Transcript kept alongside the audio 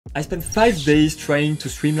I spent 5 days trying to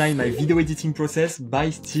streamline my video editing process by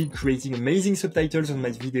still creating amazing subtitles on my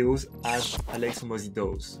videos as Alex Hormozi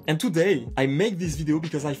does. And today, I make this video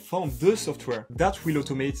because I found the software that will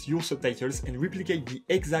automate your subtitles and replicate the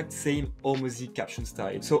exact same Hormozi caption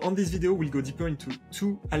style. So on this video, we'll go deeper into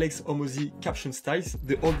two Alex Hormozi caption styles,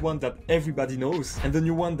 the old one that everybody knows and the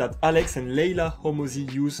new one that Alex and Léo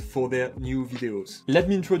Hormozi use for their new videos. Let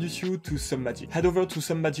me introduce you to Submagic. Head over to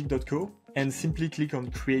submagic.co and simply click on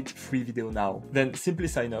create free video now. Then simply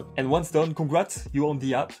sign up. And once done, congrats, you're on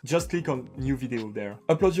the app. Just click on new video there.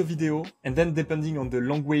 Upload your video, and then depending on the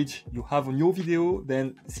language you have on your video,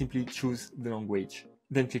 then simply choose the language.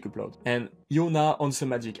 Then click upload. And you're now on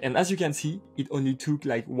Submagic. And as you can see, it only took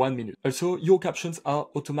like 1 minute. Also, your captions are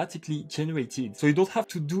automatically generated, so you don't have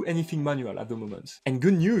to do anything manual at the moment. And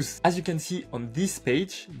good news, as you can see on this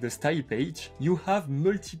page, the style page, you have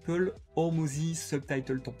multiple Hormozi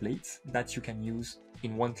subtitle templates that you can use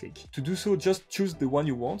in one click. To do so, just choose the one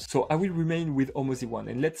you want. So I will remain with Hormozi one,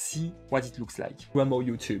 and let's see what it looks like. Grammar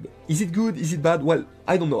YouTube. Is it good? Is it bad? Well,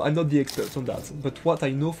 I don't know. I'm not the expert on that. But what I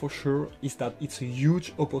know for sure is that it's a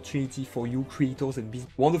huge opportunity for you creators and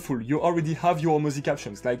business. Wonderful. You already have your Hormozi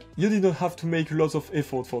captions. Like, you didn't have to make lots of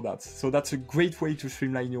effort for that. So that's a great way to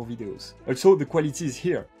streamline your videos. Also, the quality is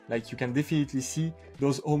here. Like, you can definitely see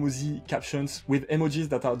those Hormozi captions with emojis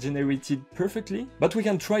that are generated perfectly. But we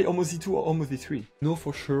can try Hormozi 2 or Hormozi 3. Know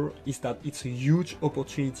for sure is that it's a huge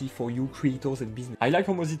opportunity for you creators and business. I like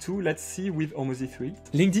Hormozi 2. Let's see with Hormozi 3.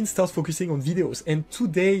 LinkedIn starts focusing on videos, and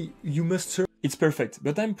today you must search. It's perfect,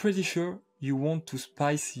 but I'm pretty sure you want to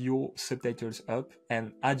spice your subtitles up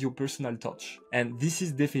and add your personal touch. And this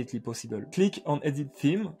is definitely possible. Click on edit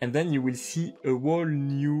theme, and then you will see a whole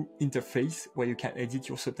new interface where you can edit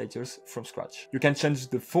your subtitles from scratch. You can change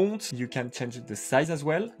the font, you can change the size as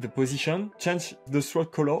well, the position, change the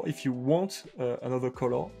throat color. If you want another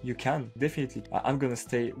color, you can, definitely. I'm gonna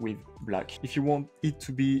stay with black. If you want it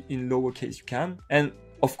to be in lowercase, you can. And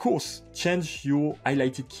of course, change your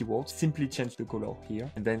highlighted keywords. Simply change the color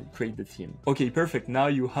here and then create the theme. Okay, perfect. Now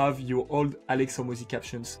you have your old Alex Hormozi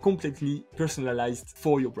captions completely personalized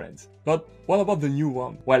for your brand. But what about the new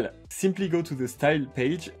one? Well, simply go to the style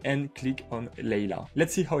page and click on Léo.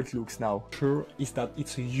 Let's see how it looks now. Sure is that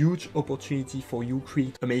it's a huge opportunity for you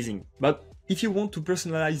create. Amazing. But if you want to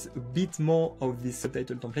personalize a bit more of this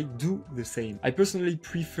subtitle template, do the same. I personally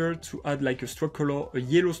prefer to add like a stroke color, a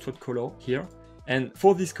yellow stroke color here. And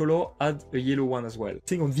for this color, add a yellow one as well.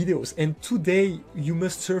 Thing on videos, and today you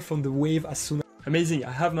must surf on the wave as soon as... Amazing,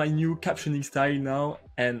 I have my new captioning style now,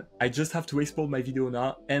 and I just have to export my video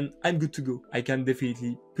now, and I'm good to go. I can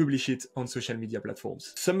definitely publish it on social media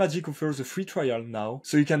platforms. Submagic offers a free trial now,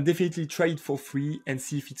 so you can definitely try it for free and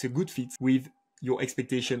see if it's a good fit with your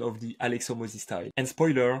expectation of the Alex Hormozi style. And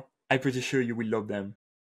spoiler, I'm pretty sure you will love them.